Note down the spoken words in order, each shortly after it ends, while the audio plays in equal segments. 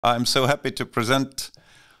I'm so happy to present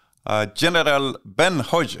General Ben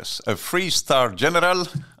Hodges, a three-star general,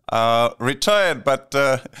 retired, but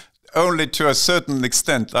only to a certain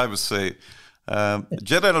extent, I would say.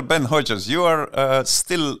 General Ben Hodges, you are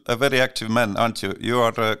still a very active man, aren't you? You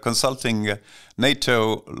are consulting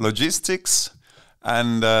NATO logistics,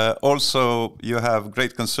 and also you have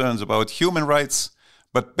great concerns about human rights,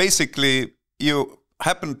 but basically you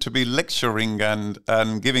happen to be lecturing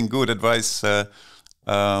and giving good advice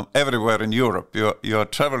everywhere in Europe. You are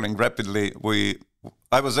traveling rapidly.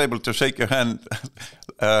 I was able to shake your hand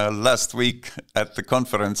last week at the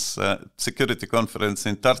conference, security conference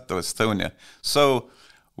in Tartu, Estonia. So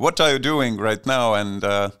what are you doing right now, and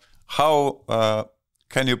how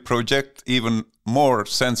can you project even more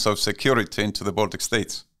sense of security into the Baltic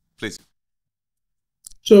states? Please.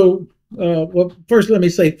 So, well, first let me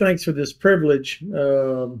say thanks for this privilege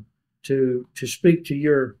to speak to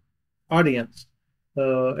your audience.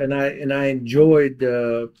 And I enjoyed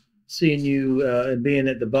seeing you and being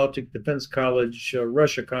at the Baltic Defense College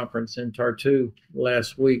Russia conference in Tartu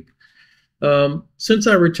last week. Since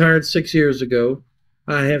I retired 6 years ago,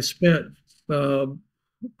 I have spent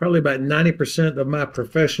probably about 90% of my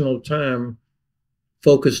professional time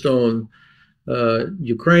focused on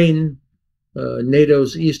Ukraine,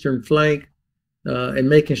 NATO's eastern flank, and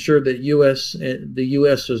making sure that the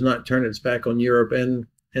U.S. does not turn its back on Europe and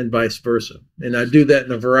vice versa. And I do that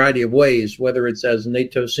in a variety of ways, whether it's as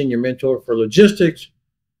NATO senior mentor for logistics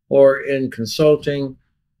or in consulting,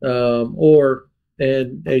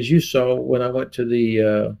 and as you saw when I went to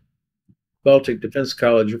the Baltic Defense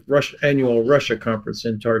College annual Russia conference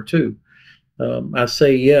in Tartu. I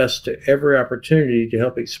say yes to every opportunity to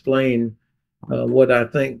help explain what I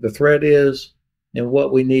think the threat is and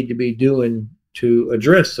what we need to be doing to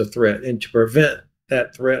address the threat and to prevent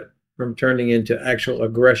that threat from turning into actual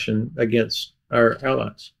aggression against our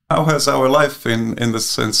allies. How has our life in the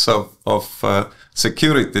sense of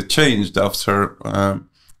security changed after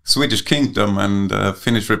Swedish Kingdom and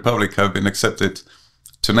Finnish Republic have been accepted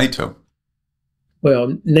to NATO?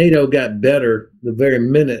 Well, NATO got better the very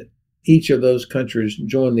minute each of those countries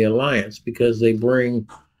joined the alliance, because they bring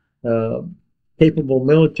capable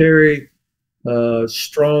military,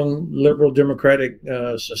 strong liberal democratic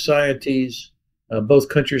societies. Both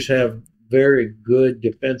countries have very good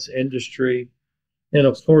defense industry. And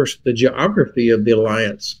of course, the geography of the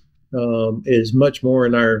alliance is much more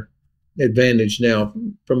in our advantage now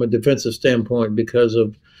from a defensive standpoint, because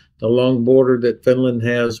of the long border that Finland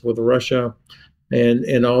has with Russia,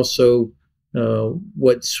 and also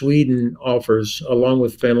what Sweden offers along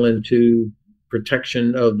with Finland to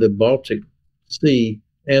protection of the Baltic Sea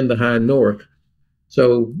and the High North.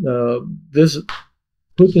 So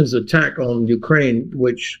Putin's attack on Ukraine,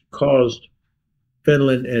 which caused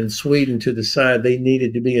Finland and Sweden to decide they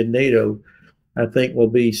needed to be in NATO, I think will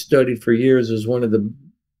be studied for years as one of the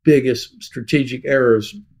biggest strategic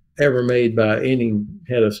errors ever made by any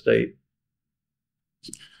head of state.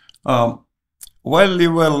 While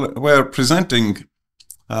you were presenting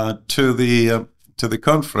to the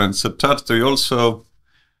conference at Tartu, you also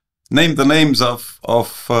named the names of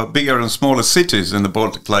bigger and smaller cities in the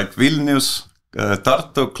Baltic, like Vilnius,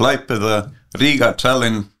 Tartu, Klaipėda, Riga,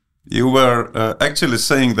 Tallinn. You were actually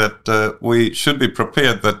saying that we should be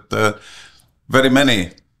prepared that very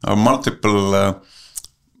many or multiple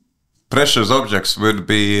precious objects would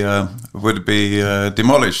be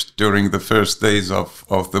demolished during the first days of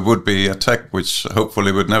the would-be attack, which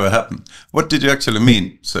hopefully would never happen. What did you actually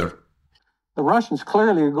mean, sir? The Russians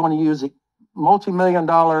clearly are going to use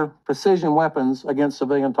multi-million-dollar precision weapons against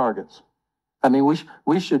civilian targets. I mean,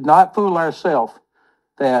 we should not fool ourselves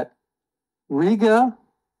that Riga,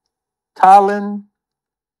 Tallinn,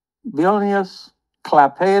 Vilnius,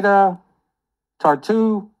 Klaipėda,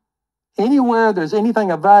 Tartu, anywhere there's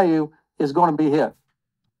anything of value is going to be hit.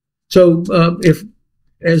 So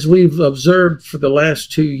as we've observed for the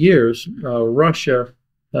last 2 years, Russia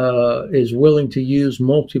is willing to use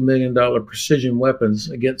multi-million-dollar precision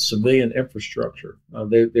weapons against civilian infrastructure.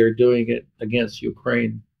 They're doing it against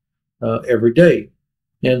Ukraine every day.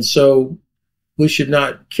 And so we should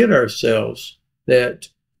not kid ourselves that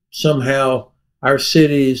somehow our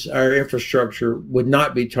cities, our infrastructure would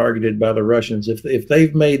not be targeted by the Russians. If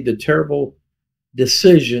they've made the terrible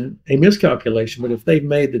decision, a miscalculation, but if they've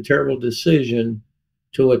made the terrible decision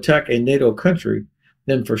to attack a NATO country,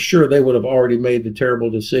 then for sure they would have already made the terrible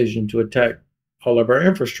decision to attack all of our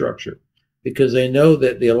infrastructure, because they know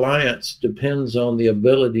that the alliance depends on the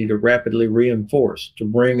ability to rapidly reinforce, to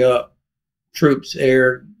bring up troops,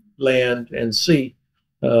 air, land, and sea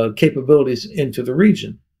capabilities into the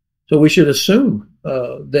region. So we should assume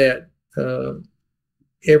that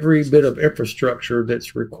every bit of infrastructure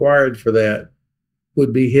that's required for that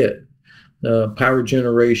would be hit. Power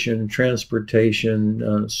generation, transportation,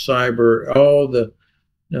 cyber, all the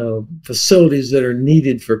facilities that are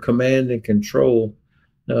needed for command and control.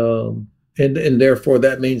 And therefore,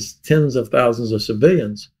 that means tens of thousands of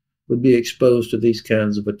civilians would be exposed to these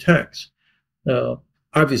kinds of attacks.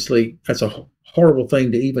 Obviously, that's a horrible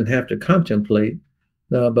thing to even have to contemplate,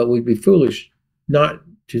 but we'd be foolish not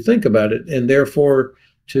to think about it, and therefore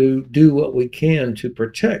to do what we can to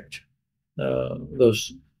protect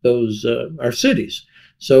those our cities.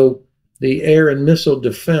 So the air and missile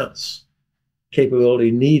defense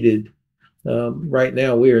capability needed right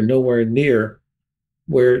now, we are nowhere near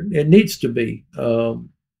where it needs to be. I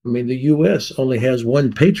mean, the U.S. only has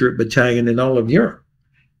one Patriot battalion in all of Europe,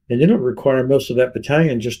 and they don't require most of that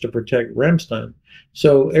battalion just to protect Ramstein,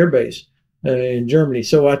 so air base in Germany.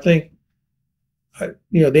 So I think,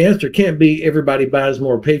 the answer can't be everybody buys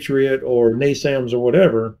more Patriot or NASAMS or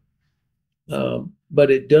whatever, but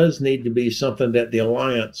it does need to be something that the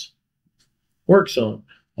alliance works on.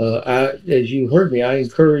 As you heard me, I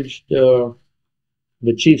encouraged the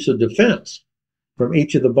chiefs of defense from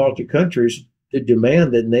each of the Baltic countries to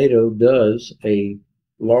demand that NATO does a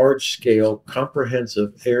large-scale,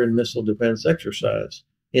 comprehensive air and missile defense exercise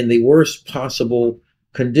in the worst possible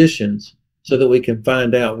conditions so that we can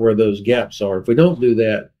find out where those gaps are. If we don't do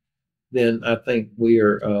that, then I think we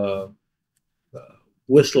are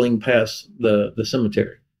whistling past the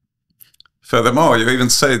cemetery. Furthermore, you even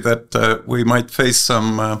say that we might face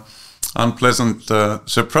some unpleasant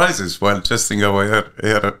surprises while testing our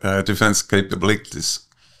air defense capabilities.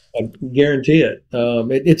 I guarantee it.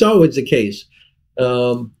 It's always the case.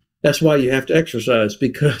 That's why you have to exercise,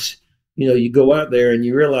 because you go out there and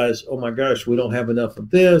you realize, oh my gosh, we don't have enough of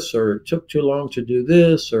this, or it took too long to do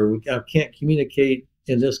this, or I can't communicate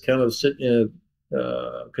in this kind of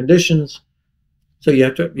conditions. So you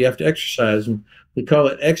have to exercise, and we call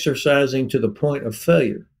it exercising to the point of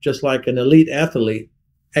failure. Just like an elite athlete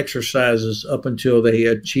exercises up until they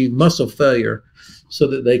achieve muscle failure, so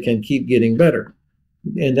that they can keep getting better.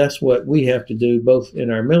 And that's what we have to do, both in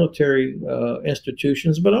our military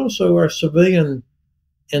institutions, but also our civilian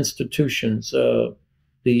institutions.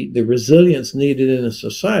 The resilience needed in a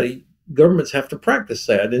society, governments have to practice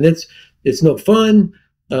that, and it's no fun.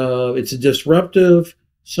 It's disruptive.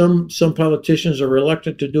 Some politicians are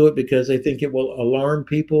reluctant to do it because they think it will alarm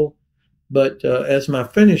people. But as my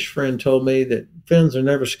Finnish friend told me, that Finns are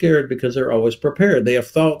never scared because they're always prepared. They have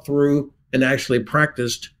thought through and actually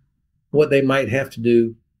practiced what they might have to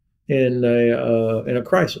do in a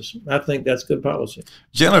crisis. I think that's good policy.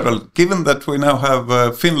 General, given that we now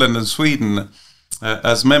have Finland and Sweden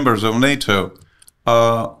as members of NATO,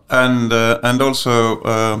 and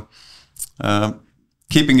also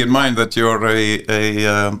keeping in mind that you're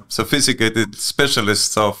a sophisticated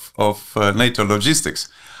specialist of NATO logistics,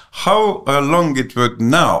 how long it would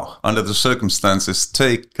now, under the circumstances,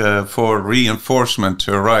 take for reinforcement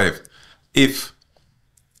to arrive if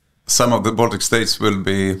some of the Baltic states will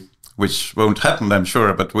be, which won't happen, I'm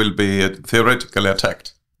sure, but will be theoretically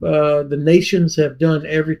attacked? The nations have done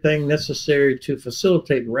everything necessary to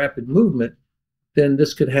facilitate rapid movement. Then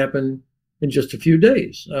this could happen in just a few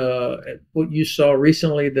days. What you saw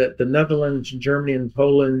recently, that the Netherlands, Germany, and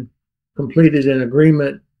Poland completed an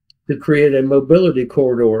agreement to create a mobility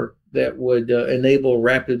corridor that would enable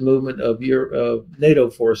rapid movement of NATO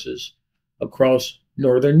forces across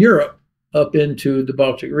Northern Europe up into the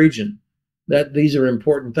Baltic region. These are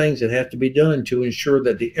important things that have to be done to ensure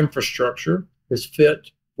that the infrastructure is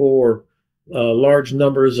fit for large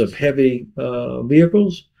numbers of heavy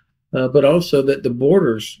vehicles, but also that the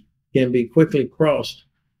borders can be quickly crossed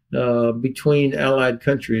between allied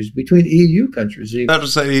countries, between EU countries.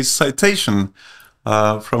 There's a citation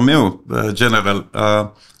from you, General.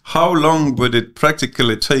 How long would it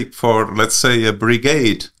practically take for, let's say,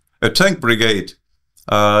 a tank brigade,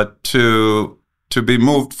 to be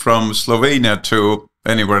moved from Slovenia to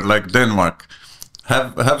anywhere like Denmark?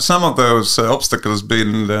 Have some of those obstacles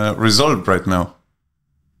been resolved right now?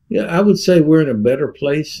 Yeah, I would say we're in a better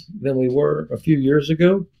place than we were a few years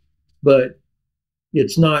ago, but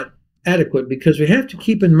it's not adequate, because we have to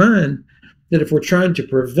keep in mind that if we're trying to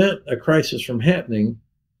prevent a crisis from happening,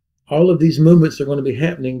 all of these movements are going to be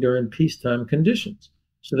happening during peacetime conditions.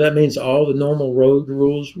 So that means all the normal road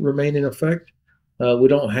rules remain in effect. We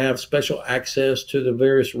don't have special access to the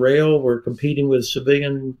various rail. We're competing with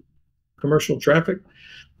civilian commercial traffic.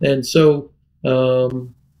 And so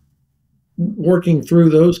working through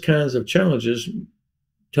those kinds of challenges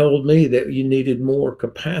told me that you needed more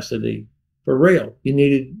capacity for rail. You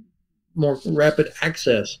needed more rapid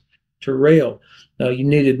access to rail. You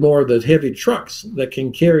needed more of the heavy trucks that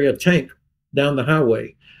can carry a tank down the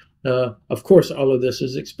highway. Of course, all of this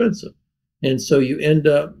is expensive. And so you end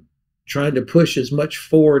up trying to push as much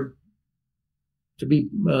forward to be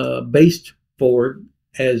based forward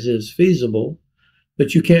as is feasible,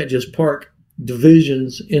 but you can't just park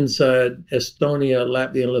divisions inside Estonia,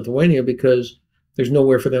 Latvia, and Lithuania because there's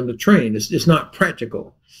nowhere for them to train. It's not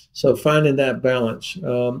practical. So finding that balance.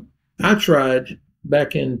 I tried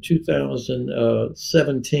back in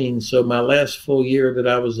 2017, so my last full year that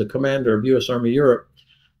I was the commander of U.S. Army Europe,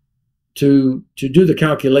 to do the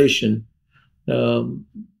calculation,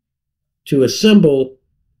 to assemble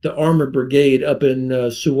the armored brigade up in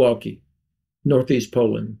Suwałki, northeast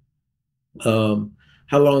Poland. How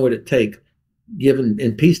long would it take, given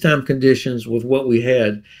in peacetime conditions with what we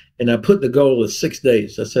had? And I put the goal as 6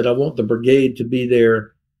 days. I said, I want the brigade to be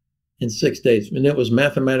there in 6 days. And it was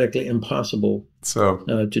mathematically impossible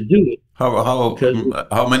to do it.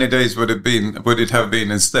 How many days would it have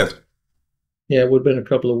been instead? Yeah, it would have been a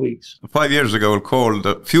couple of weeks. 5 years ago, called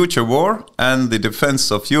Future War and the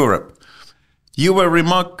Defense of Europe. You were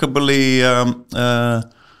remarkably, I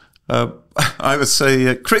would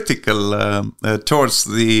say, critical towards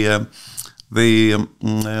the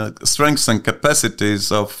strengths and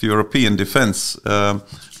capacities of European defense.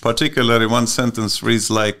 Particularly, one sentence reads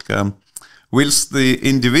like, whilst the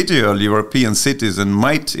individual European citizen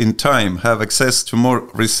might in time have access to more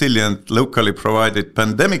resilient, locally provided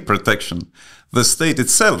pandemic protection, the state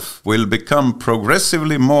itself will become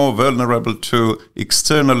progressively more vulnerable to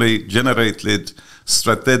externally generated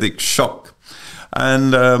strategic shock.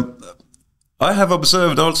 And I have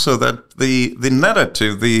observed also that the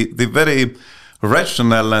narrative, the very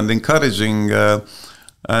rational and encouraging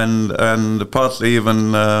and partly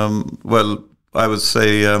even, well, I would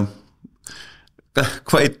say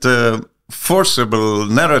quite forcible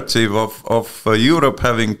narrative of Europe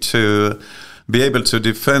having to be able to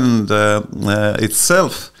defend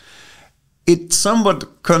itself, it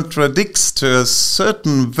somewhat contradicts to a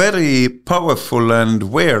certain very powerful and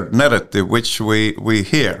weird narrative which we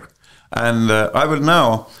hear. And I will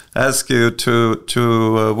now ask you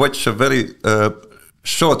to watch a very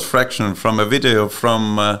short fraction from a video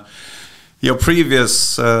from your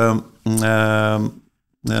previous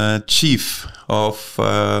chief of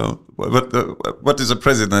what is a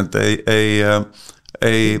president? A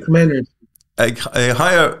commander. A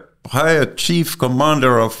higher chief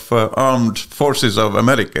commander of armed forces of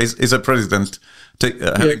America is a president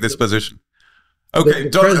having this position. Okay,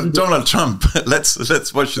 Donald Trump.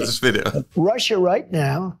 Let's watch this video. Russia right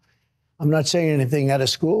now, I'm not saying anything out of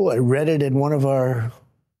school. I read it in one of our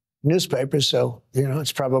newspapers, so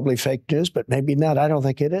it's probably fake news, but maybe not. I don't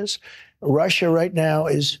think it is. Russia right now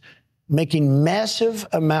is making massive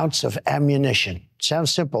amounts of ammunition.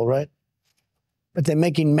 Sounds simple, right? But they're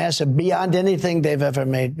making massive, beyond anything they've ever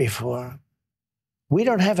made before. We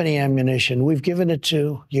don't have any ammunition. We've given it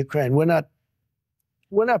to Ukraine. We're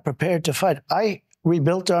not prepared to fight. I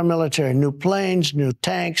rebuilt our military, new planes, new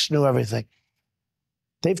tanks, new everything.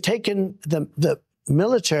 They've taken the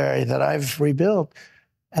military that I've rebuilt,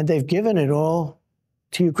 and they've given it all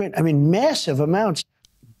to Ukraine. I mean, massive amounts.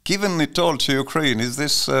 Given it all to Ukraine, is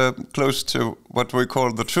this close to what we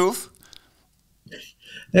call the truth?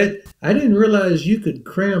 I didn't realize you could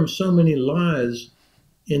cram so many lies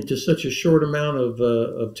into such a short amount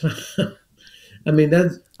of time. I mean,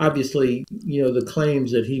 that's obviously, the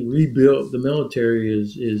claims that he rebuilt the military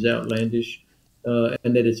is outlandish,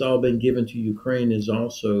 and that it's all been given to Ukraine is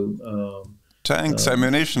also tanks,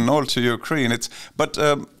 ammunition, all to Ukraine. But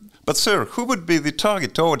sir, who would be the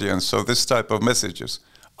target audience of this type of messages?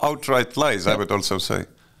 Outright lies, I would also say.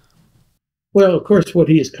 Well, of course, what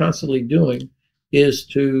he is constantly doing is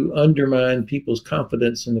to undermine people's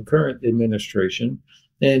confidence in the current administration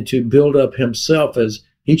and to build up himself, as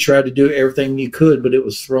he tried to do everything he could, but it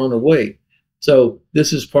was thrown away. So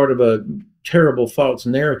this is part of a terrible false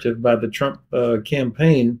narrative by the Trump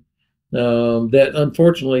campaign that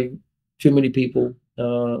unfortunately too many people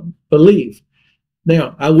believe.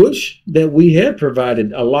 Now, I wish that we had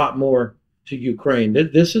provided a lot more to Ukraine.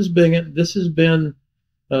 This has been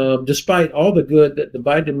despite all the good that the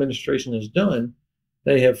Biden administration has done,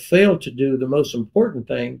 they have failed to do the most important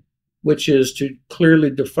thing, which is to clearly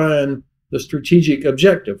define the strategic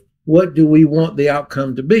objective. What do we want the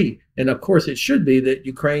outcome to be? And of course, it should be that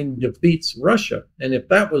Ukraine defeats Russia. And if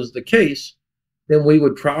that was the case, then we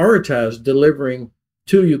would prioritize delivering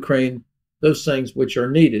to Ukraine those things which are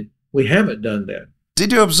needed. We haven't done that.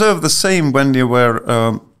 Did you observe the same when you were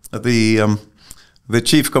the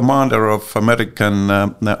chief commander of American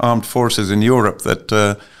armed forces in Europe,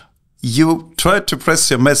 that you tried to press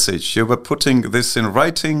your message. You were putting this in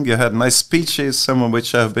writing. You had nice speeches, some of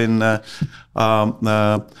which I've been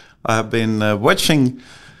watching.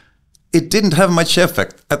 It didn't have much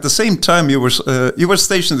effect. At the same time, you were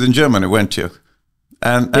stationed in Germany, weren't you?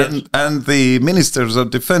 And Yes. and the ministers of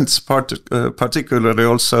defense, particularly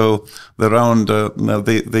also the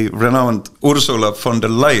renowned Ursula von der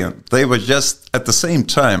Leyen, they were just at the same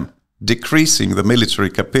time decreasing the military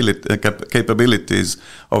capabilities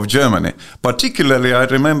of Germany. Particularly, I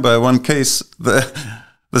remember one case, the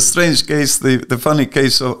strange case, the funny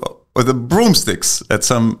case of the broomsticks at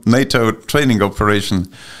some NATO training operation.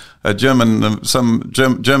 Some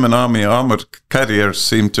German army armored carriers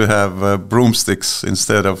seem to have broomsticks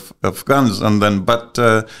instead of guns, and then but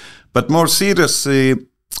more seriously,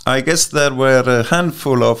 I guess there were a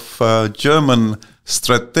handful of German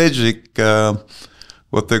strategic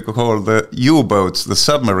what they call the U-boats, the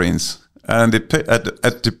submarines, and it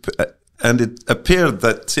appeared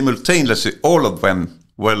that simultaneously all of them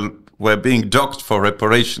were being docked for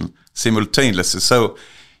reparation simultaneously. So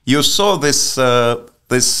you saw this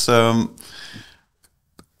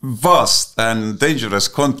vast and dangerous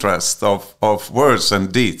contrast of words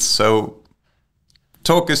and deeds. So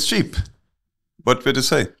talk is cheap. What would you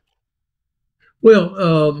say?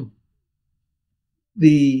 Well,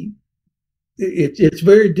 it's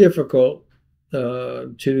very difficult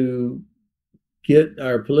to get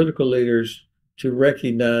our political leaders to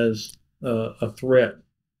recognize a threat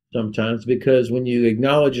sometimes, because when you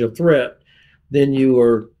acknowledge a threat, then you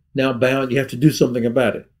are now bound, you have to do something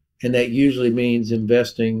about it. And that usually means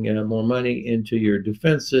investing more money into your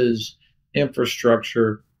defenses,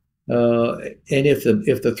 infrastructure. And if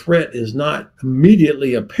the threat is not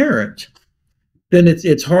immediately apparent, then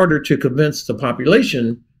it's harder to convince the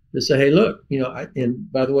population to say, hey, look,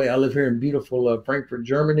 and by the way, I live here in beautiful Frankfurt,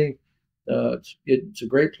 Germany. It's a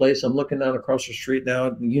great place. I'm looking out across the street now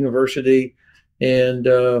at the university. And,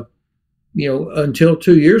 until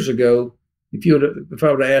 2 years ago, if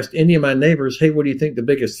I would have asked any of my neighbors, hey, what do you think the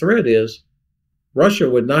biggest threat is? Russia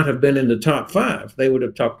would not have been in the top 5. They would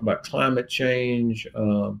have talked about climate change,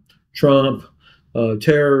 Trump,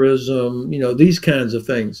 terrorism, these kinds of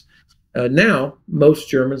things. Now, most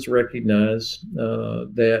Germans recognize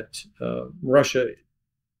that Russia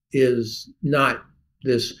is not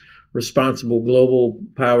this responsible global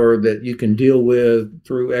power that you can deal with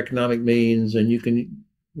through economic means, and you can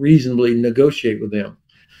reasonably negotiate with them.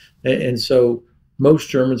 And so most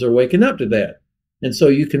Germans are waking up to that. And so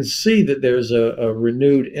you can see that there's a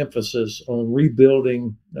renewed emphasis on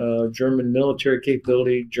rebuilding German military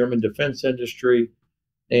capability, German defense industry,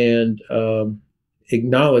 and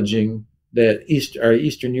acknowledging that our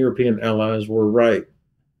Eastern European allies were right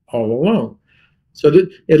all along. So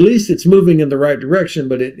at least it's moving in the right direction,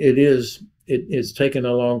 but it's taken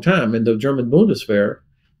a long time. And the German Bundeswehr,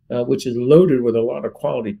 which is loaded with a lot of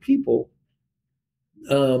quality people,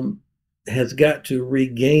 has got to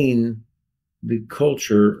regain the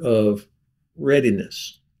culture of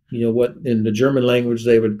readiness. What in the German language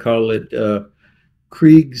they would call it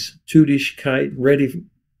Kriegstüchtigkeit, ready,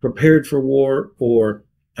 prepared for war, or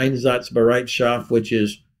Einsatzbereitschaft, which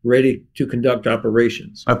is ready to conduct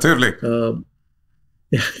operations. Natürlich.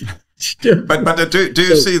 But do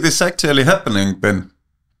you see this actually happening, Ben?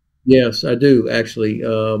 Yes, I do, actually.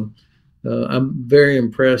 I'm very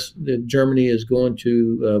impressed that Germany is going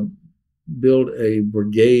to build a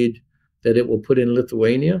brigade that it will put in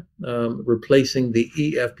Lithuania, replacing the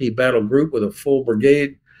EFP battle group with a full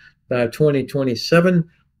brigade by 2027.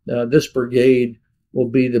 This brigade will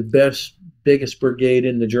be the biggest brigade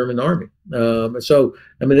in the German army. So,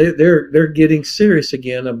 I mean, they're getting serious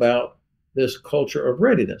again about this culture of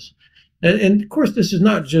readiness. And of course, this is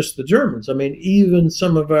not just the Germans. I mean, even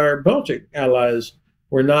some of our Baltic allies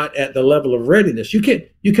were not at the level of readiness. You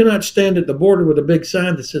cannot stand at the border with a big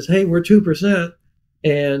sign that says, "Hey, we're 2%,"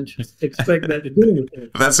 and expect that to do anything.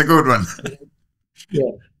 That's a good one.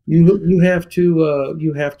 Yeah, you have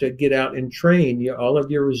to get out and train all of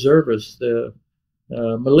your reservists, the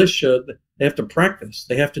militia. They have to practice.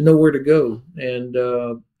 They have to know where to go. And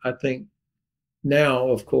I think now,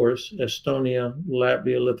 of course, Estonia,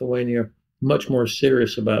 Latvia, Lithuania, much more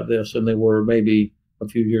serious about this than they were maybe a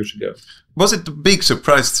few years ago. Was it a big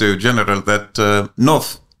surprise to General that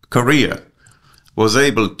North Korea was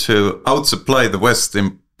able to outsupply the West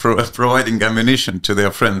in providing ammunition to their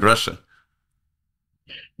friend Russia?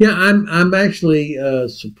 Yeah, I'm actually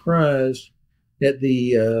surprised at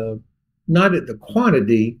the not at the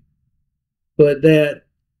quantity, but that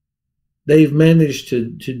they've managed to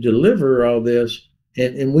deliver all this,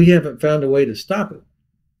 and we haven't found a way to stop it.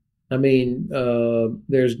 I mean,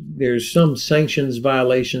 there's some sanctions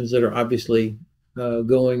violations that are obviously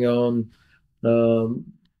going on.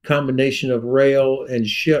 Combination of rail and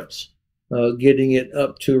ships getting it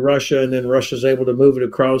up to Russia, and then Russia's able to move it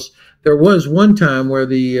across. There was one time where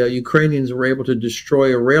the Ukrainians were able to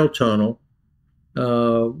destroy a rail tunnel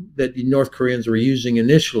that the North Koreans were using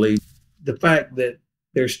initially. The fact that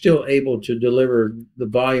they're still able to deliver the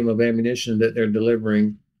volume of ammunition that they're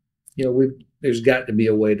delivering, there's got to be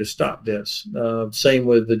a way to stop this. Same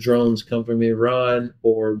with the drones come from Iran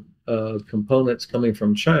or components coming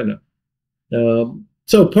from China.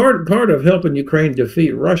 So part of helping Ukraine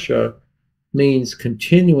defeat Russia means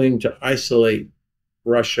continuing to isolate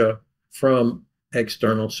Russia from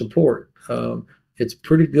external support. It's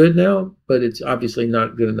pretty good now, but it's obviously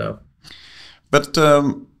not good enough. But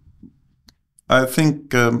I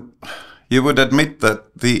think you would admit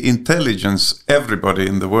that the intelligence everybody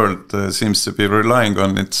in the world seems to be relying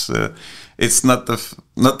on, it's not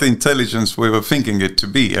the intelligence we were thinking it to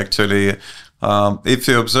be. Actually, if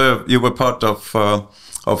you observe, you were part of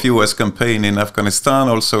U.S. campaign in Afghanistan,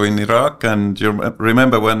 also in Iraq, and you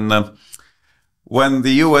remember when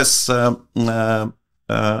the U.S.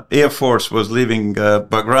 Air Force was leaving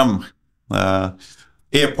Bagram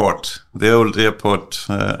airport, the old airport,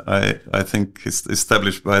 I think is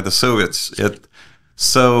established by the Soviets.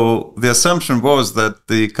 So the assumption was that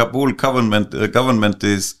the Kabul government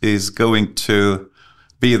is going to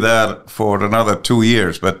be there for another 2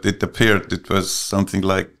 years, but it appeared it was something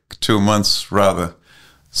like 2 months rather.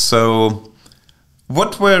 So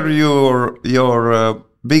what were your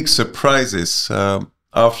big surprises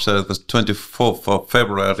after the 24th of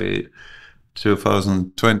February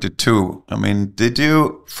 2022? I mean, did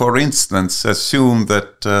you, for instance, assume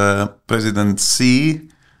that President Xi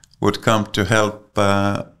would come to help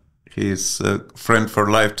his friend for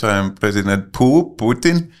lifetime, President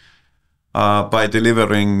Putin, by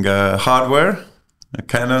delivering hardware,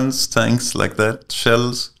 cannons, tanks like that,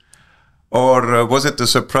 shells? Or was it a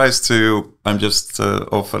surprise to you, I'm just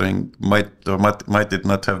offering, might it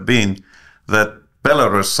not have been, that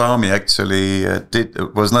Belarus army actually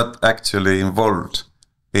was not actually involved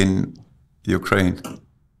in Ukraine?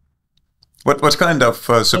 What kind of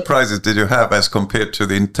surprises did you have as compared to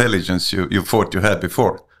the intelligence you thought you had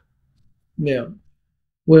before? Yeah,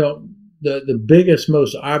 well, the biggest,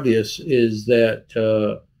 most obvious is that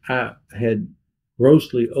I had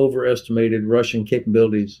grossly overestimated Russian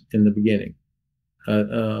capabilities in the beginning.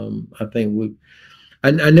 I think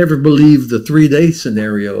I never believed the 3-day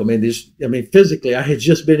scenario. I mean, physically, I had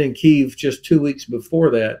just been in Kyiv just 2 weeks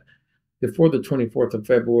before that, before the 24th of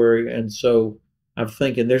February. And so I'm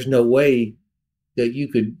thinking there's no way that you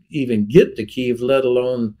could even get to Kyiv, let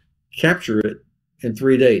alone capture it in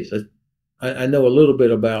 3 days. I know a little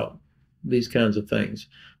bit about these kinds of things.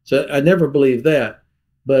 So I never believed that,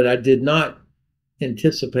 but I did not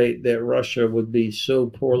anticipate that Russia would be so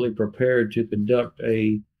poorly prepared to conduct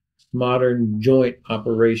a modern joint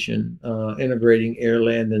operation integrating air,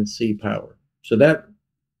 land, and sea power. So that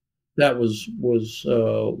was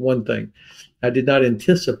one thing. I did not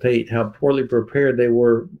anticipate how poorly prepared they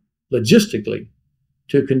were logistically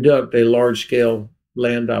to conduct a large-scale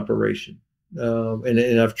land operation.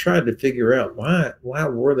 And I've tried to figure out why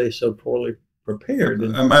were they so poorly prepared.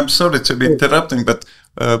 I'm sorry to be interrupting, but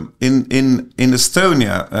in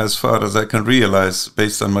Estonia, as far as I can realize,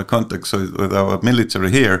 based on my contacts with our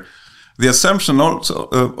military here, the assumption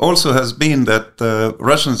also has been that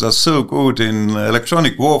Russians are so good in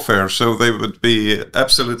electronic warfare, so they would be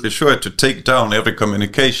absolutely sure to take down every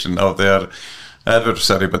communication of their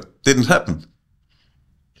adversary, but didn't happen.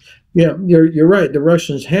 Yeah, you're right.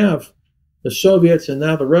 The Soviets and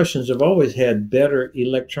now the Russians have always had better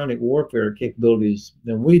electronic warfare capabilities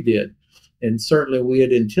than we did. And certainly we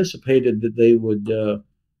had anticipated that they would,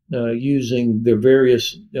 using their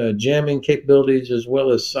various jamming capabilities as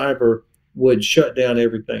well as cyber, would shut down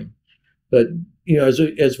everything. But,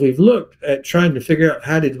 as we've looked at trying to figure out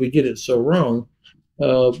how did we get it so wrong,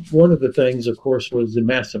 one of the things, of course, was the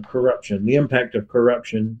massive corruption, the impact of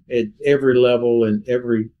corruption at every level and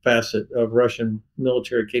every facet of Russian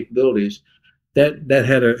military capabilities.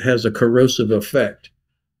 That has a corrosive effect,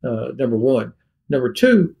 number one. Number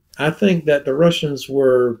two, I think that the Russians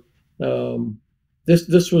were,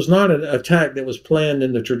 this was not an attack that was planned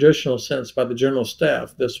in the traditional sense by the general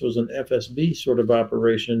staff. This was an FSB sort of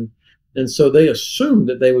operation. And so they assumed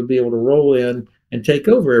that they would be able to roll in and take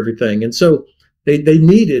over everything. And so they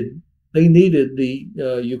needed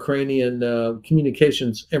the Ukrainian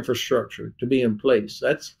communications infrastructure to be in place.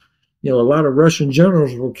 That's, a lot of Russian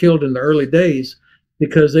generals were killed in the early days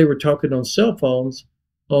because they were talking on cell phones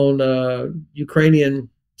on Ukrainian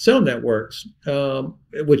cell networks,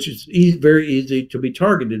 which is very easy to be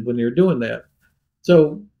targeted when they're doing that.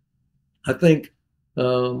 So I think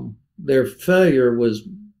their failure was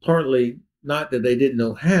partly not that they didn't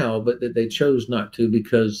know how, but that they chose not to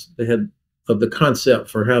because they had of the concept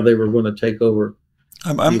for how they were going to take over.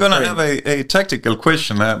 I'm going to have a tactical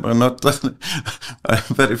question. I'm not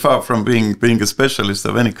very far from being a specialist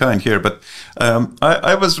of any kind here, but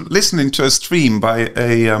I was listening to a stream by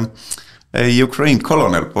a Ukraine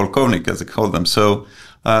colonel, polkovnik as they call them. So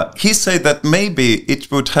he said that maybe it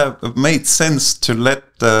would have made sense to let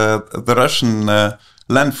the Russian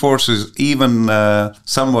land forces even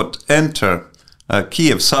somewhat enter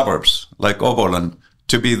Kiev suburbs like Obolan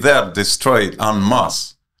to be there destroyed en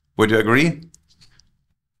masse. Would you agree?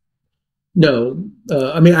 No,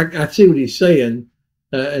 I mean, I see what he's saying,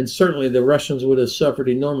 and certainly the Russians would have suffered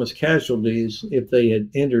enormous casualties if they had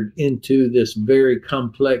entered into this very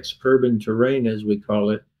complex urban terrain, as we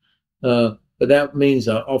call it. But that means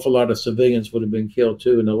an awful lot of civilians would have been killed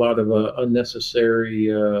too, and a lot of unnecessary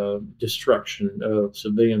destruction of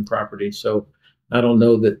civilian property. So I don't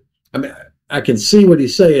know that. I mean, I can see what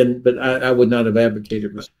he's saying, but I would not have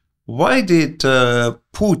advocated for. Why did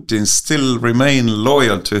Putin still remain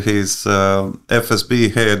loyal to his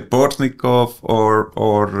FSB head Bortnikov or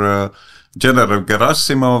General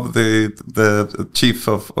Gerasimov, the chief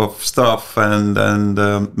of staff, and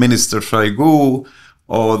Minister Shoigu,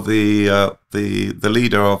 or the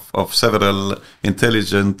leader of several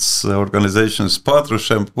intelligence organizations,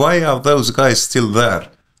 Patrushev? Why are those guys still there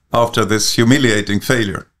after this humiliating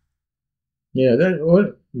failure? Yeah, what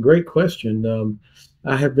a great question.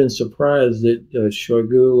 I have been surprised that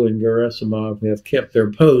Shoigu and Gerasimov have kept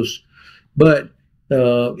their posts, but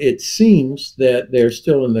it seems that they're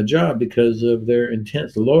still in the job because of their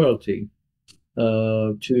intense loyalty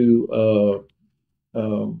to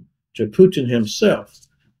Putin himself.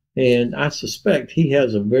 And I suspect he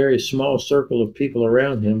has a very small circle of people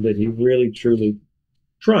around him that he really, truly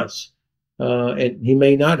trusts. And he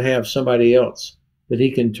may not have somebody else that he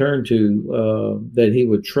can turn to that he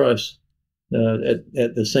would trust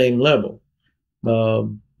at the same level.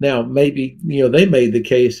 Now, maybe, they made the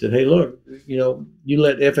case that, hey, look, you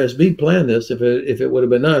let FSB plan this. If it would have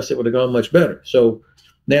been us, it would have gone much better. So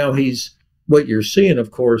now what you're seeing,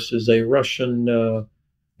 of course, is a Russian,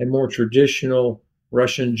 a more traditional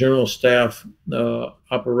Russian general staff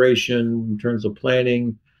operation in terms of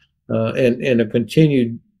planning and a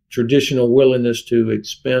continued traditional willingness to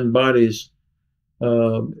expend bodies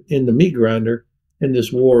in the meat grinder in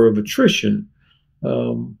this war of attrition.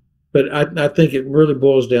 But I think it really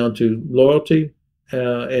boils down to loyalty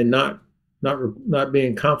and not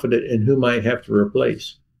being confident in who might have to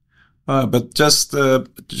replace. But just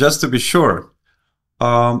to be sure,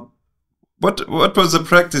 what was the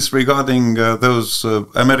practice regarding those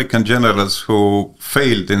American generals who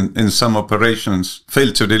failed in some operations,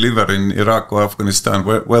 failed to deliver in Iraq or Afghanistan?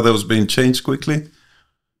 Were those being changed quickly?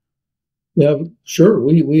 Yeah, sure.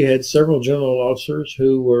 We had several general officers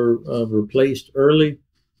who were replaced early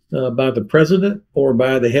by the president or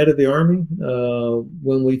by the head of the army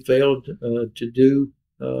when we failed to do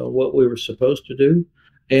what we were supposed to do,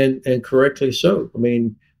 and correctly so. I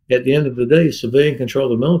mean, at the end of the day, civilian control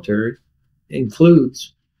of the military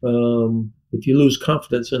includes if you lose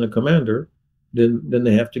confidence in a commander, then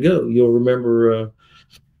they have to go. You'll remember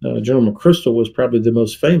General McChrystal was probably the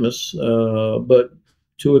most famous, but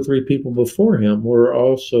 2 or 3 people before him were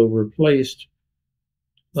also replaced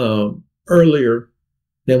earlier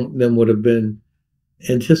than would have been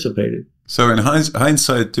anticipated. So in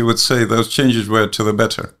hindsight, you would say those changes were to the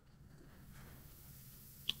better?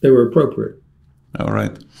 They were appropriate. All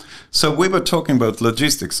right. So we were talking about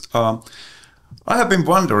logistics. I have been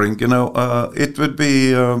wondering, it would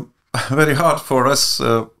be very hard for us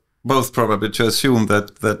both probably to assume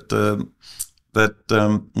that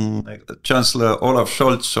Chancellor Olaf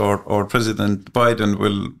Scholz or President Biden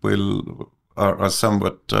are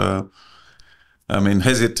somewhat,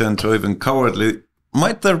 hesitant or even cowardly.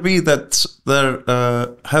 Might there be that there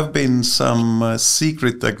have been some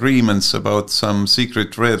secret agreements about some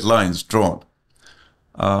secret red lines drawn?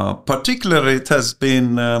 Particularly, it has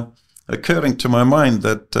been occurring to my mind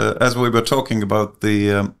that as we were talking about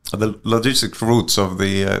the logistic routes of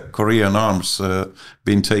the Korean arms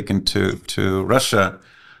being taken to Russia,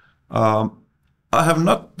 I have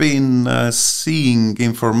not been seeing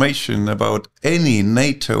information about any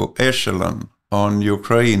NATO echelon on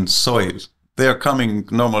Ukraine soil. They are coming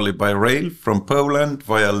normally by rail from Poland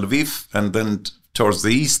via Lviv and then towards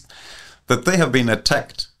the east, that they have been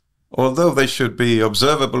attacked, although they should be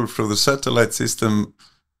observable through the satellite system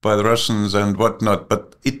by the Russians and whatnot,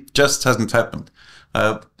 but it just hasn't happened.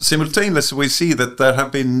 Simultaneously, we see that there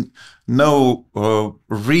have been no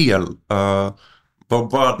real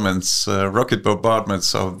bombardments, rocket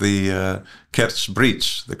bombardments of the Kerch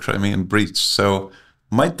breach, the Crimean breach. So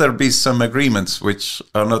might there be some agreements which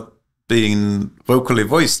are not being vocally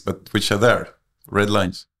voiced, but which are there, red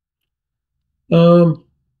lines?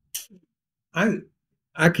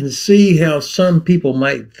 I can see how some people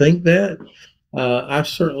might think that. I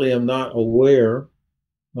certainly am not aware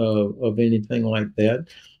of anything like that.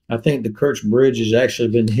 I think the Kerch Bridge has actually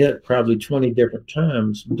been hit probably 20 different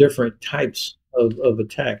times, different types of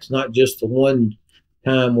attacks, not just the one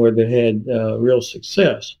time where they had real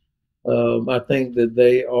success. I think that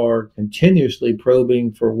they are continuously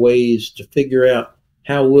probing for ways to figure out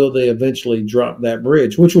how will they eventually drop that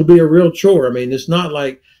bridge, which will be a real chore. I mean, it's not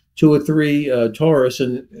like 2 or 3 Taurus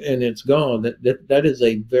and it's gone. That is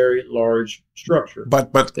a very large structure.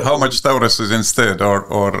 But how much Taurus is instead,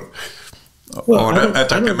 or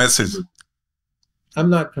attack a message? I'm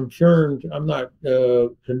not confirmed. I'm not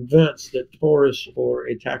convinced that Taurus or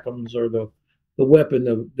ATACMS are the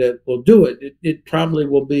weapon that will do it. It probably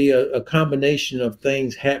will be a combination of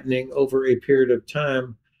things happening over a period of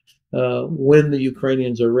time when the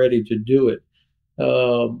Ukrainians are ready to do it.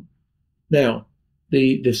 Now,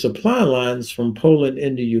 the supply lines from Poland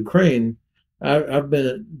into Ukraine, I've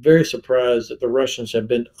been very surprised that the Russians have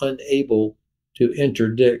been unable to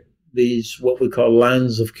interdict these, what we call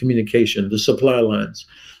lines of communication, the supply lines.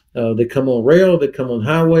 They come on rail, they come on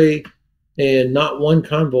highway, and not one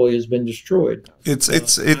convoy has been destroyed. It's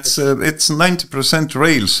 90%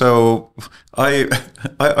 rail, so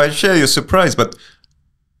I share your surprise, but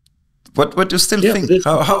what do you still think?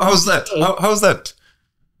 How's that? How's that?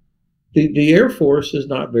 The Air Force is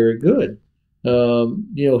not very good.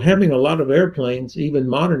 Having a lot of airplanes, even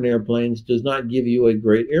modern airplanes, does not give you a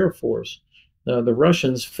great Air Force. The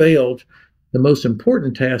Russians failed the most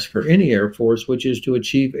important task for any Air Force, which is to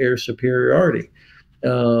achieve air superiority.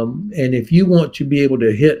 And if you want to be able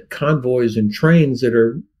to hit convoys and trains that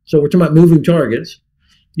are, so we're talking about moving targets,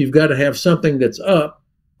 you've got to have something that's up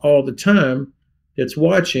all the time, that's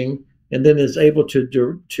watching, and then is able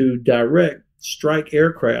to direct strike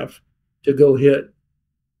aircraft to go hit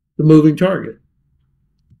the moving target.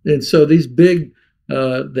 And so these big,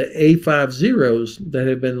 the A-50s that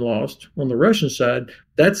have been lost on the Russian side,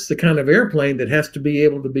 that's the kind of airplane that has to be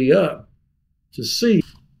able to be up to see.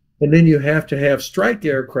 And then you have to have strike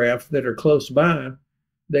aircraft that are close by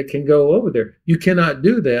that can go over there. You cannot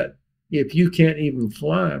do that if you can't even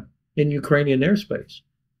fly in Ukrainian airspace.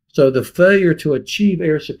 So the failure to achieve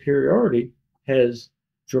air superiority has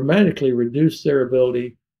dramatically reduced their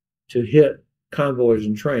ability to hit convoys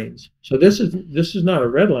and trains. So this is not a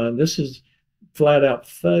red line. This is flat out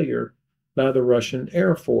failure by the Russian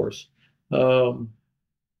Air Force. Now,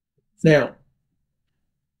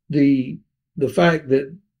 the fact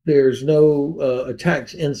that there's no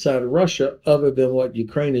attacks inside of Russia other than what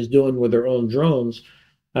Ukraine is doing with their own drones,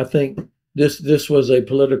 I think this was a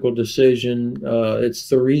political decision. It's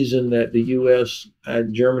the reason that the U.S.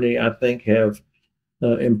 and Germany, I think, have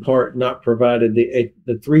in part not provided the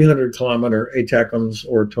 300-kilometer ATACMS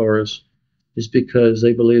or Taurus, is because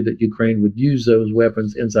they believe that Ukraine would use those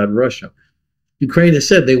weapons inside Russia. Ukraine has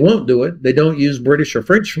said they won't do it. They don't use British or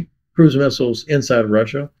French cruise missiles inside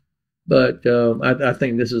Russia. But I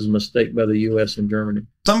think this is a mistake by the U.S. and Germany.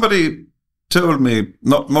 Somebody told me,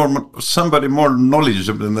 somebody more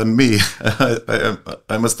knowledgeable than me,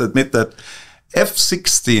 I must admit that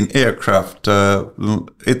F-16 aircraft,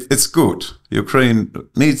 it's good. Ukraine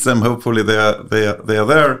needs them. Hopefully they are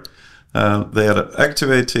there. They are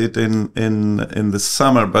activated in the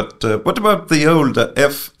summer. But what about the old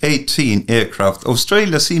F-18 aircraft?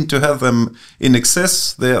 Australia seemed to have them in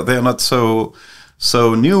excess. They are not so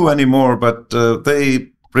new anymore, but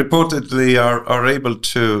they reportedly are able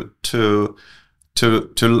to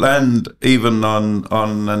land even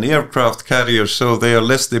on an aircraft carrier, so they are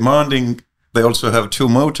less demanding. They also have 2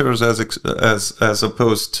 motors as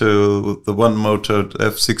opposed to the one motored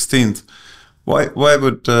F-16. Why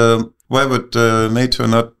would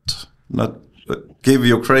NATO not give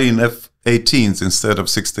Ukraine F-18s instead of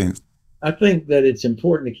 16s? I think that it's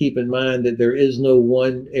important to keep in mind that there is no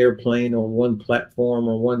one airplane or one platform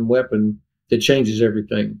or one weapon that changes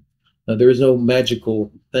everything. There is no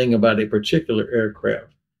magical thing about a particular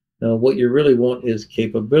aircraft. What you really want is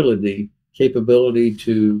capability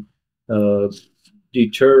to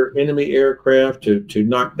deter enemy aircraft, to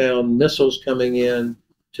knock down missiles coming in,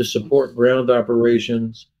 to support ground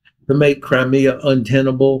operations, to make Crimea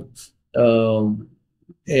untenable, and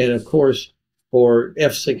of course, for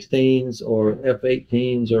F-16s or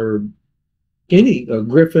F-18s or any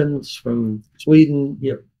Griffins from Sweden.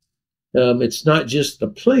 It's not just the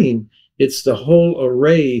plane, it's the whole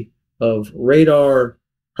array of radar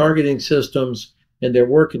targeting systems, and they're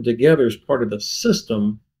working together as part of the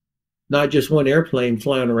system, not just one airplane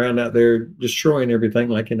flying around out there destroying everything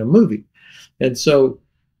like in a movie. And so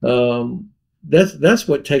that's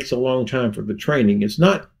what takes a long time for the training. It's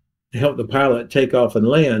not to help the pilot take off and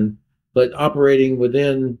land, but operating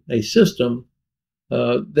within a system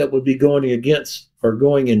that would be going against or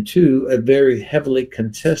going into a very heavily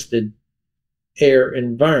contested air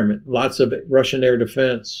environment. Lots of Russian air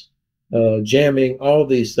defense, jamming, all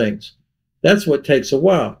these things. That's what takes a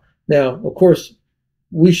while. Now, of course,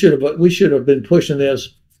 we should have been pushing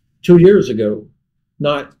this 2 years ago,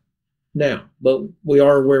 not now, but we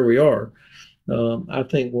are where we are. I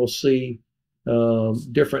think we'll see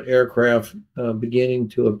different aircraft beginning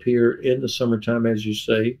to appear in the summertime, as you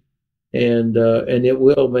say, and it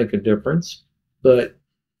will make a difference. But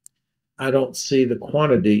I don't see the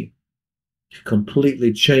quantity to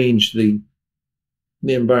completely change the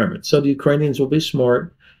environment. So the Ukrainians will be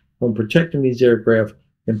smart on protecting these aircraft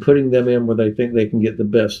and putting them in where they think they can get the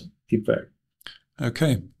best effect.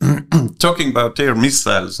 Okay. Talking about air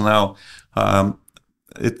missiles now,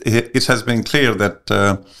 it has been clear that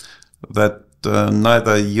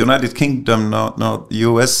neither United Kingdom nor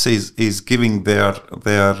US is giving their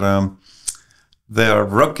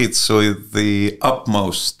rockets with the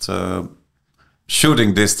utmost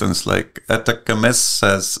shooting distance. Like ATACMS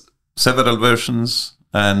has several versions,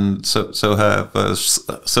 and so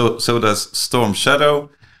does Storm Shadow.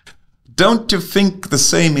 Don't you think the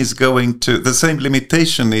same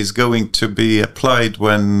limitation is going to be applied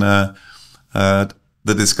when the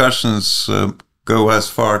discussions go as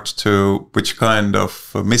far to which kind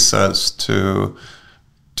of missiles to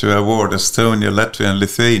award Estonia, Latvia, and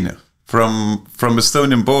Lithuania? From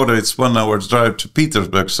Estonian border, it's 1 hour's drive to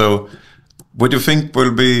Petersburg. So, would you think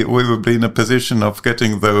we will be in a position of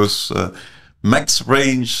getting those max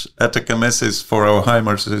range ATACMSs for our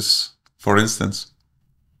HIMARSs, for instance?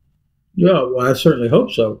 Yeah, well, I certainly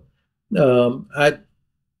hope so.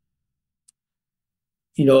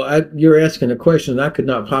 You're asking a question I could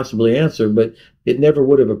not possibly answer, but it never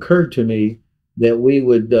would have occurred to me that we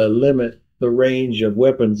would limit the range of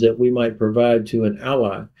weapons that we might provide to an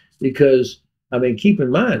ally. Because, I mean, keep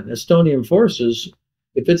in mind, Estonian forces,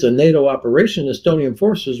 if it's a NATO operation, Estonian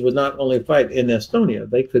forces would not only fight in Estonia,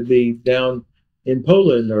 they could be down in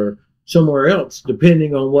Poland or somewhere else,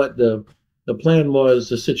 depending on what the plan was,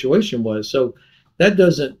 the situation was. So that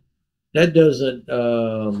doesn't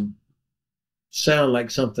sound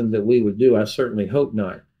like something that we would do. I certainly hope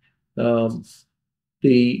not.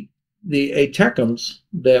 The ATACMS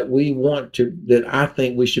that I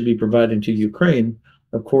think we should be providing to Ukraine,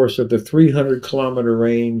 of course, are the 300-kilometer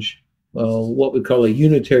range, what we call a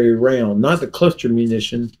unitary round, not the cluster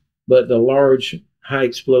munition, but the large, high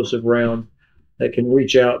explosive round that can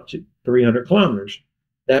reach out to 300 kilometers.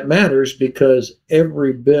 That matters because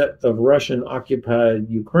every bit of Russian-occupied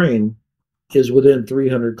Ukraine is within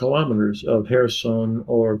 300 kilometers of Kherson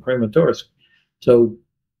or Kramatorsk. So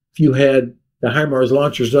if you had the HIMARS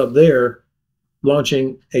launchers up there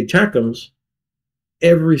launching ATACMS,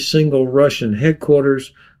 every single Russian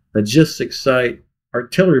headquarters, logistics site,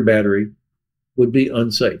 artillery battery would be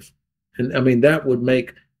unsafe. And I mean, that would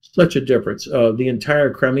make such a difference. The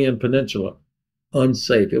entire Crimean Peninsula,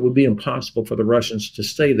 unsafe. It would be impossible for the Russians to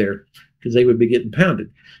stay there because they would be getting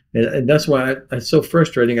pounded. And that's why it's so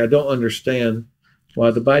frustrating. I don't understand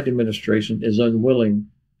why the Biden administration is unwilling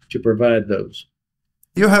to provide those.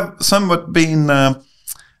 You have somewhat been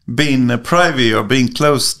privy or being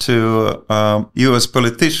close to U.S.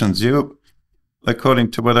 politicians. You,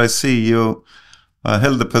 according to what I see, you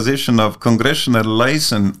held the position of Congressional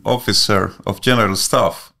Liaison Officer of General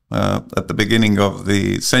Staff at the beginning of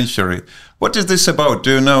the century. What is this about?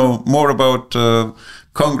 Do you know more about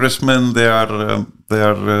congressmen, their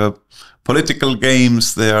political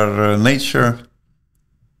games, their nature?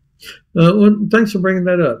 Well, thanks for bringing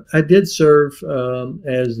that up. I did serve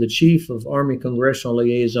as the chief of Army Congressional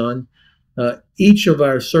Liaison. Each of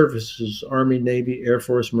our services, Army, Navy, Air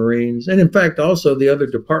Force, Marines, and in fact also the other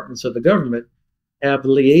departments of the government, have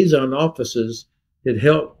liaison offices that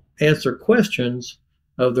help answer questions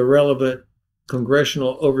of the relevant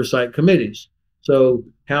congressional oversight committees. So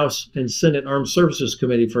House and Senate Armed Services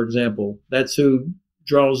Committee, for example, that's who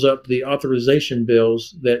draws up the authorization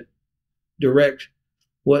bills that direct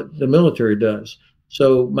what the military does.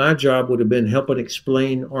 So my job would have been helping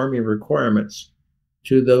explain Army requirements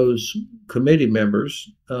to those committee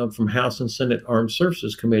members from House and Senate Armed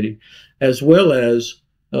Services Committee, as well as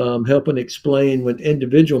helping explain when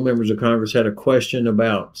individual members of Congress had a question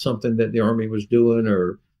about something that the Army was doing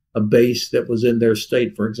or a base that was in their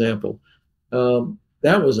state, for example.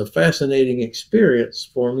 That was a fascinating experience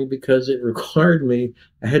for me because it required me,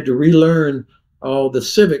 I had to relearn all the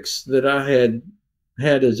civics that I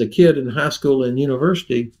had as a kid in high school and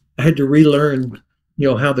university. I had to relearn,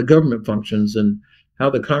 how the government functions and how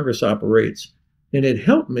the Congress operates. And it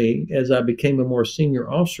helped me as I became a more senior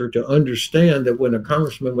officer to understand that when a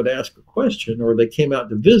congressman would ask a question or they came out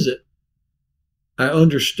to visit, I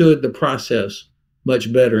understood the process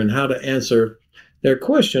much better and how to answer their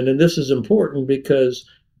question. And this is important because,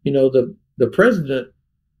 the president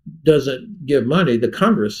doesn't give money. The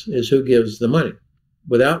Congress is who gives the money.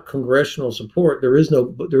 Without congressional support, there is no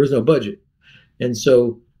budget. And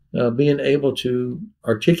so being able to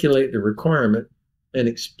articulate the requirement and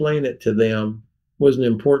explain it to them was an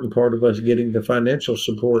important part of us getting the financial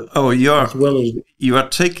support. Oh, you are, as well as you are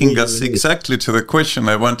taking us exactly to the question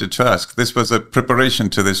I wanted to ask. This was a preparation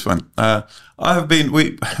to this one. Everybody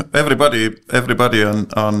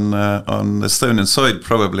on Estonian soil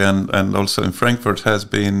probably, and also in Frankfurt has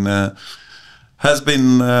been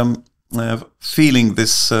feeling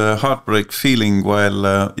this heartbreak feeling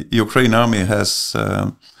while Ukraine army has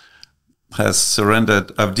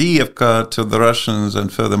surrendered Avdiivka to the Russians,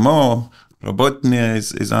 and furthermore, Robotnia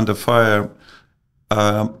is under fire,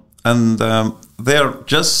 and they're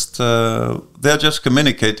just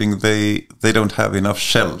communicating they don't have enough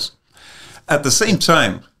shells. At the same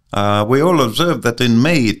time, we all observed that in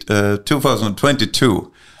May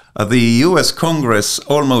 2022, the U.S. Congress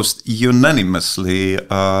almost unanimously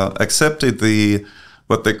accepted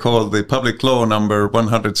what they call the public law number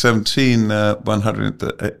 117,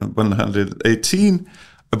 118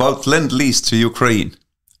 about lend-lease to Ukraine.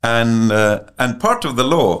 And part of the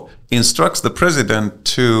law instructs the president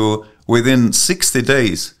to, within 60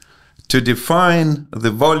 days, to define the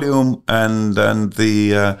volume and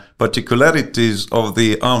the particularities of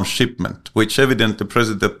the arms shipment, which evidently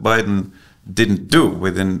President Biden didn't do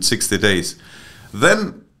within 60 days.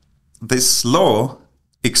 Then this law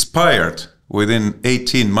expired within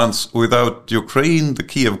 18 months without Ukraine, the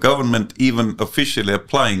Kiev government, even officially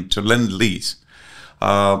applying to lend-lease.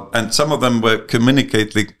 And some of them were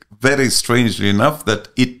communicating very strangely enough that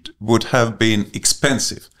it would have been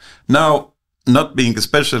expensive. Now, not being a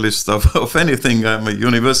specialist of anything, I'm a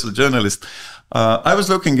universal journalist, I was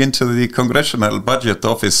looking into the Congressional Budget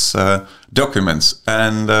Office documents,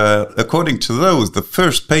 and according to those, the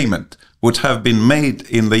first payment would have been made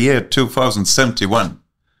in the year 2071.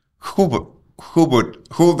 Who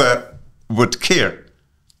that would care?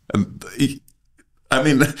 And I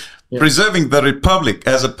mean, preserving the republic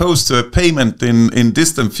as opposed to a payment in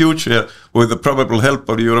distant future with the probable help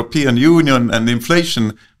of the European Union and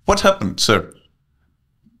inflation. What happened, sir?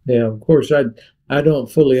 Yeah, of course, I don't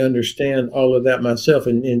fully understand all of that myself.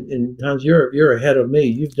 And Hans, you're ahead of me.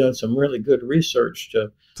 You've done some really good research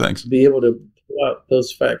to be able to pull out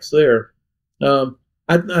those facts there. I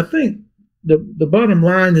think the bottom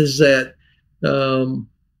line is that the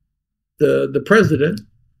president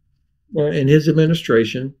and his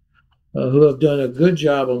administration, who have done a good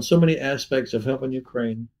job on so many aspects of helping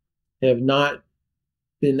Ukraine, have not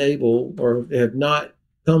been able or have not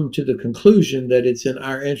come to the conclusion that it's in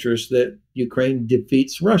our interest that Ukraine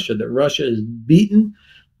defeats Russia, that Russia is beaten,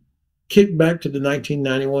 kicked back to the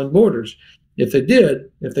 1991 borders. If they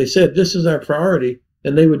did, if they said this is our priority,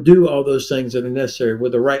 then they would do all those things that are necessary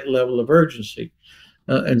with the right level of urgency.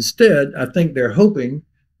 Instead, I think they're hoping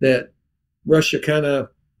that Russia kind of,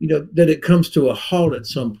 that it comes to a halt at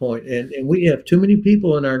some point. And we have too many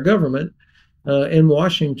people in our government in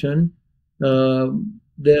Washington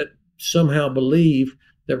that somehow believe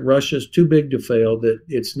that Russia's too big to fail, that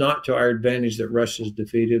it's not to our advantage that Russia's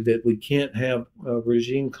defeated, that we can't have a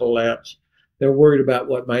regime collapse. They're worried about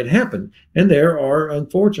what might happen. And there are,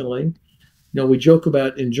 unfortunately, we joke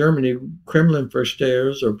about in Germany, Kremlin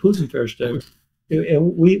verstehers or Putin verstehers,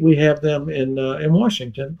 and we have them in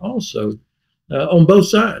Washington also, on both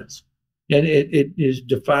sides. And it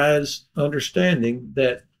defies understanding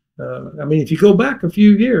that, if you go back a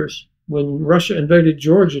few years, when Russia invaded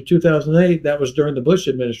Georgia in 2008, that was during the Bush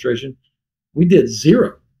administration, we did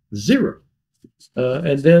zero.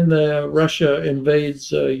 And then Russia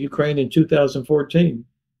invades Ukraine in 2014.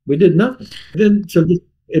 We did nothing. So the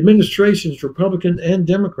administrations, Republican and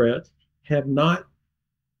Democrats, have not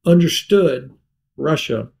understood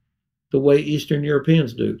Russia the way Eastern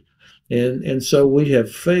Europeans do. And so we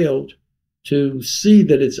have failed to see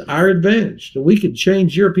that it's our advantage, that we could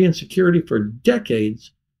change European security for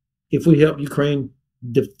decades if we help Ukraine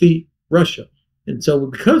defeat Russia. And so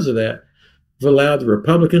because of that, allowed the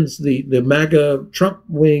Republicans, the MAGA Trump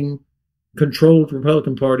wing controlled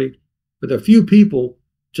Republican Party, with a few people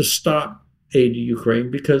to stop aid to Ukraine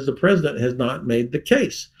because the president has not made the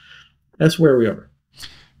case. That's where we are.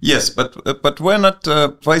 Yes, but why not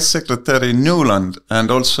Vice Secretary Nuland and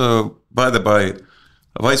also, by the by,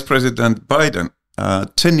 Vice President Biden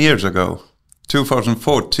 10 years ago,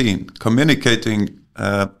 2014, communicating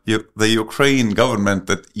the Ukraine government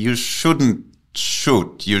that you shouldn't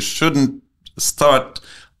shoot, you shouldn't start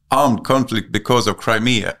armed conflict because of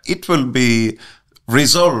Crimea. It will be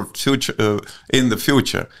resolved in the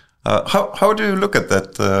future. How do you look at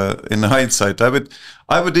that in hindsight? I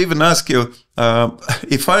would even ask you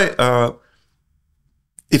if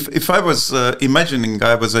I was imagining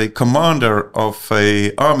I was a commander of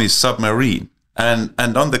a army submarine and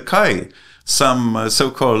on the kai some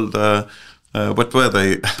so-called what were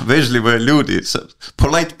they? Вежливые were люди,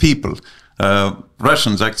 polite people.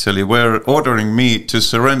 Russians actually were ordering me to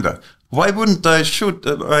surrender. Why wouldn't I shoot?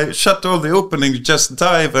 I shut all the openings, just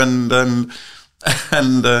dive and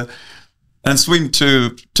swing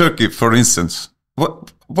to Turkey, for instance.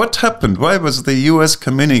 What happened? Why was the U.S.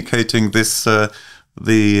 communicating this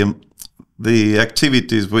the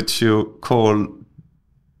activities which you call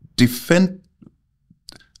defend?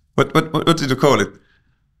 What did you call it?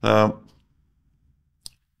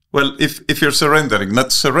 Well, if you're surrendering,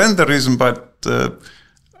 not surrenderism, but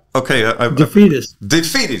defeatist.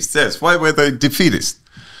 Defeatist, yes. Why were they defeatist?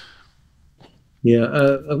 Yeah,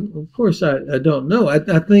 of course, I don't know.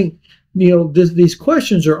 I think, these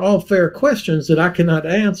questions are all fair questions that I cannot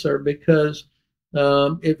answer because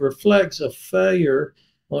it reflects a failure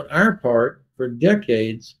on our part for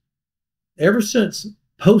decades, ever since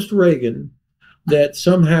post-Reagan, that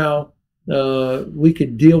somehow we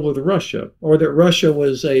could deal with Russia, or that Russia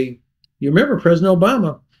was you remember President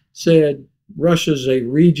Obama said Russia's a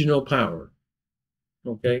regional power.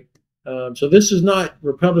 Okay. So this is not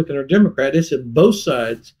Republican or Democrat. It's at both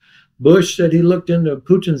sides. Bush said he looked into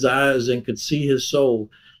Putin's eyes and could see his soul.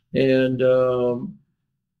 And,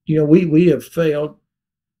 we have failed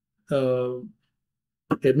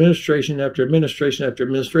administration after administration after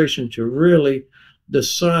administration to really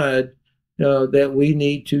decide that we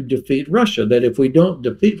need to defeat Russia, that if we don't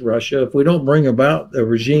defeat Russia, if we don't bring about a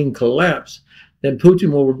regime collapse, then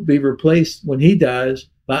Putin will be replaced when he dies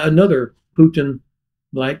by another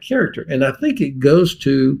Putin-like character. And I think it goes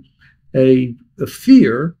to a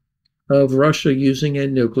fear of Russia using a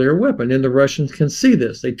nuclear weapon. And the Russians can see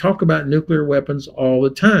this. They talk about nuclear weapons all the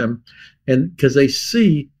time, and because they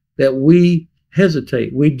see that we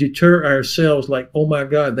hesitate, we deter ourselves like, oh my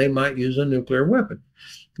God, they might use a nuclear weapon.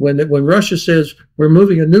 When Russia says we're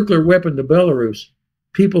moving a nuclear weapon to Belarus,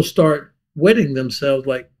 people start wetting themselves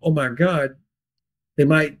like, oh my God,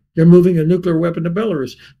 they're moving a nuclear weapon to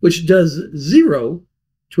Belarus, which does zero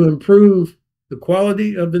to improve the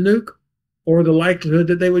quality of the nuke or the likelihood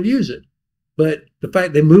that they would use it. But the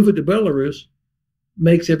fact they move it to Belarus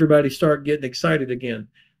makes everybody start getting excited again.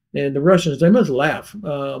 And the Russians, they must laugh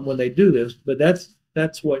when they do this, but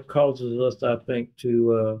that's what causes us, I think,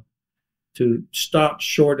 to stop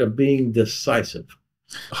short of being decisive.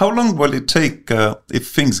 How long will it take if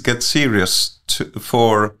things get serious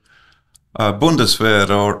for Bundeswehr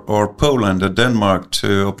or Poland or Denmark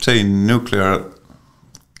to obtain nuclear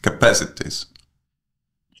capacities?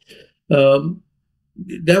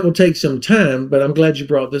 That will take some time, but I'm glad you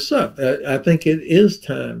brought this up. I think it is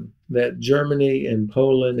time that Germany and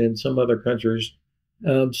Poland and some other countries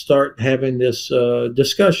start having this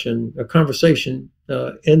discussion, a conversation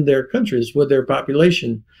in their countries with their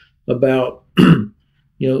population about,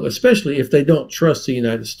 especially if they don't trust the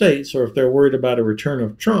United States or if they're worried about a return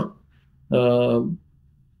of Trump. And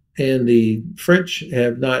the French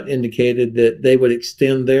have not indicated that they would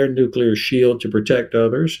extend their nuclear shield to protect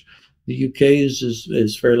others. The UK's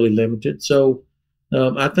is fairly limited. So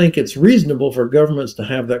I think it's reasonable for governments to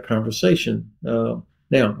have that conversation.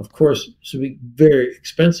 Now, of course, it's be very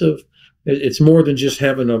expensive. It's more than just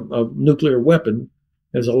having a nuclear weapon.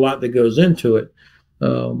 There's a lot that goes into it.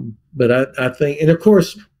 But I think, and of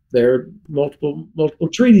course, there are multiple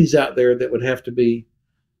treaties out there that would have to be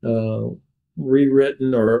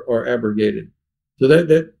rewritten or abrogated. So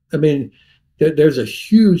there's a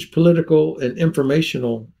huge political and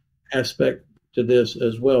informational aspect to this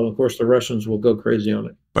as well. Of course, the Russians will go crazy on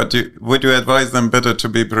it. But would you advise them better to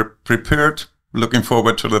be prepared, looking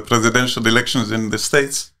forward to the presidential elections in the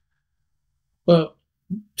States? Well,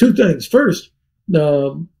 two things. First,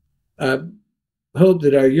 I hope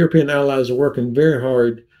that our European allies are working very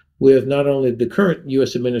hard with not only the current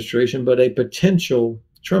U.S. administration, but a potential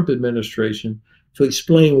Trump administration to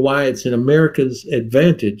explain why it's in America's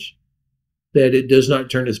advantage that it does not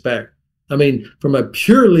turn its back. I mean, from a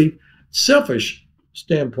purely selfish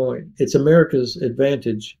standpoint, it's America's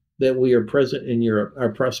advantage that we are present in Europe.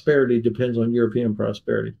 Our prosperity depends on European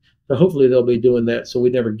prosperity. So hopefully they'll be doing that so we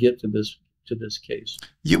never get to this case.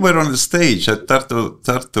 You were on the stage at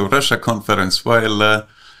Tartu Russia conference while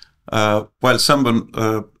someone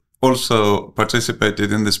also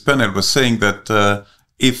participated in this panel was saying that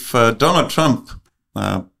if Donald Trump,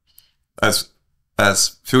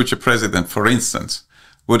 as future president, for instance,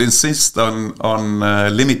 would insist on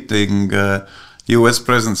limiting U.S.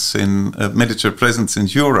 presence in military presence in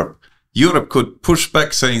Europe, Europe could push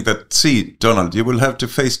back, saying that, see, Donald, you will have to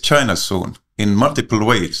face China soon in multiple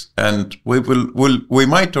ways, and we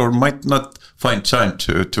might or might not find time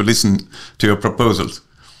to listen to your proposals.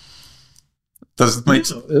 Does it make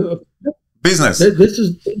business?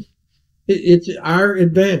 It's our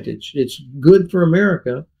advantage. It's good for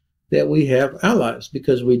America that we have allies,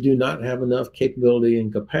 because we do not have enough capability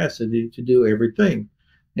and capacity to do everything.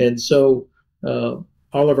 And so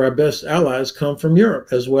all of our best allies come from Europe,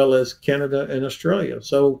 as well as Canada and Australia.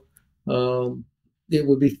 So it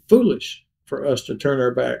would be foolish for us to turn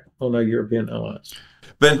our back on our European allies.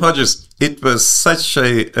 Ben Hodges, it was such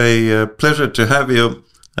a pleasure to have you,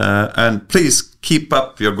 and please keep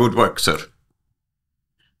up your good work, sir.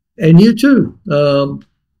 And you too.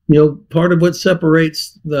 You know, part of what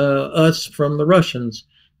separates us from the Russians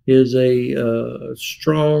is a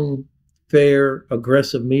strong, fair,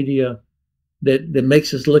 aggressive media that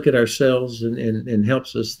makes us look at ourselves and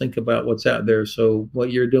helps us think about what's out there. So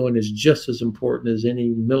what you're doing is just as important as any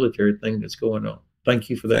military thing that's going on. Thank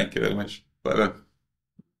you for that. Thank you very much. Bye-bye.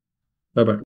 Bye-bye.